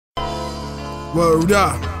Word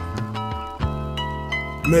up.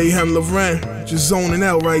 Meyhem Lauren, just zoning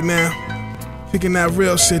out right now. Kicking that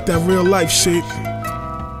real shit, that real life shit.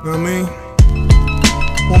 Know what I mean?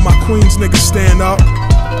 All my Queens niggas stand up.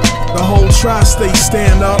 The whole tri-state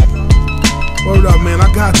stand up. Word up, man, I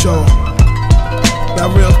got y'all. That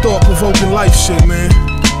real thought-provoking life shit, man.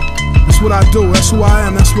 That's what I do, that's who I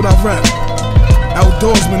am, that's what I rap.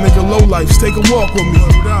 Outdoorsman, nigga, low lifes, take a walk with me.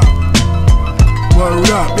 Word up. Word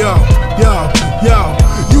up, yo, yo, yo.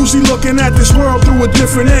 Usually looking at this world through a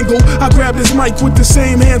different angle. I grab this mic with the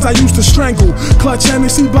same hands I used to strangle. Clutch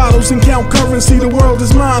Hennessy bottles and count currency. The world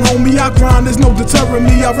is mine, homie, I grind, there's no deterring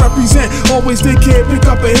me. I represent, always did care, pick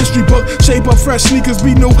up a history book. Shape up fresh sneakers,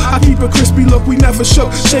 be new, I keep a crispy look, we never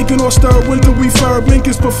shook. Shaken or stirred, winter we fur, Blink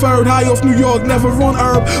is preferred. High off New York, never on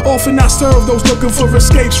herb. Often I serve those looking for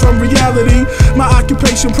escapes from reality. My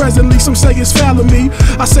occupation presently, some say it's foul of me.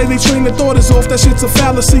 I say they train the thought is off, that shit's a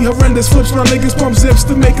fallacy. Horrendous flips, my niggas pump zips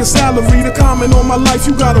to make a salary. To comment on my life,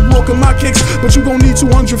 you gotta walk in my kicks, but you gon' need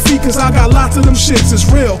 200 feet, cause I got lots of them shits, it's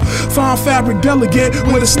real. Fine fabric delegate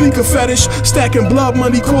with a sneaker fetish, stacking blood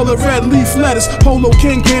money, call it red leaf lettuce. Polo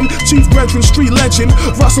kingpin, chief brethren, street legend,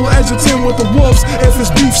 Russell Edgerton with the wolves, if it's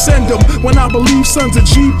beef send them. When I believe sons of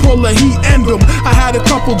G, pull a heat, end them. I had a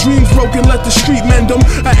couple dreams broken, let the street mend them.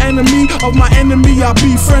 An enemy of my enemy, I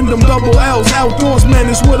befriend them. Double L's, outdoorsman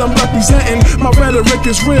is what I'm representing. My rhetoric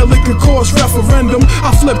is real, it could cause referendum.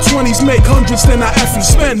 I flip 20s, make hundreds, then I effing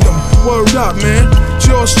spend them. Word up, man. It's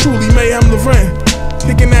yours truly, Meyhem Lauren.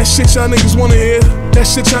 Kicking that shit y'all niggas wanna hear, that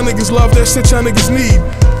shit y'all niggas love, that shit y'all niggas need.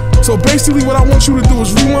 So basically what I want you to do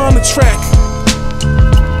is rewind the track,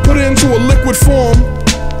 put it into a liquid form,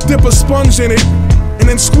 dip a sponge in it, and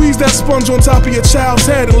then squeeze that sponge on top of your child's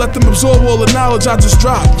head and let them absorb all the knowledge I just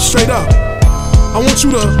dropped, straight up. I want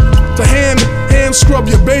you to hand scrub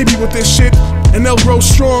your baby with this shit, and they'll grow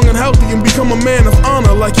strong and healthy and become a man of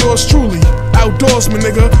honor like yours truly. Outdoorsman,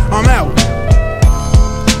 nigga, I'm out.